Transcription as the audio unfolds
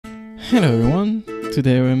Hello everyone,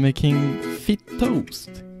 today we're making fig toast.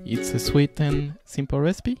 It's a sweet and simple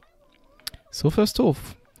recipe. So first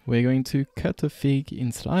off, we're going to cut a fig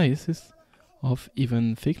in slices of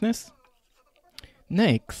even thickness.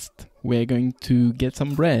 Next, we're going to get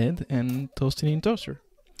some bread and toast it in toaster.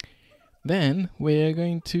 Then we're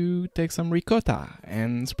going to take some ricotta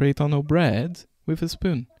and spray it on our bread with a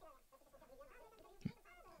spoon.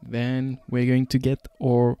 Then we're going to get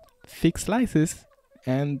our thick slices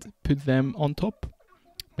and put them on top.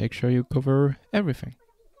 Make sure you cover everything.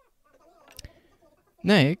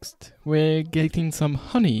 Next, we're getting some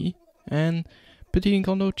honey and putting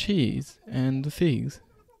on our cheese and the figs.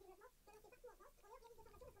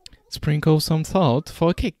 Sprinkle some salt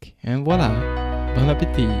for a kick, and voila! Bon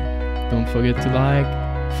appetit! Don't forget to like,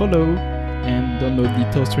 follow, and download the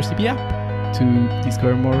Toast Recipe app to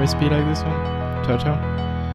discover more recipes like this one. Ciao ciao!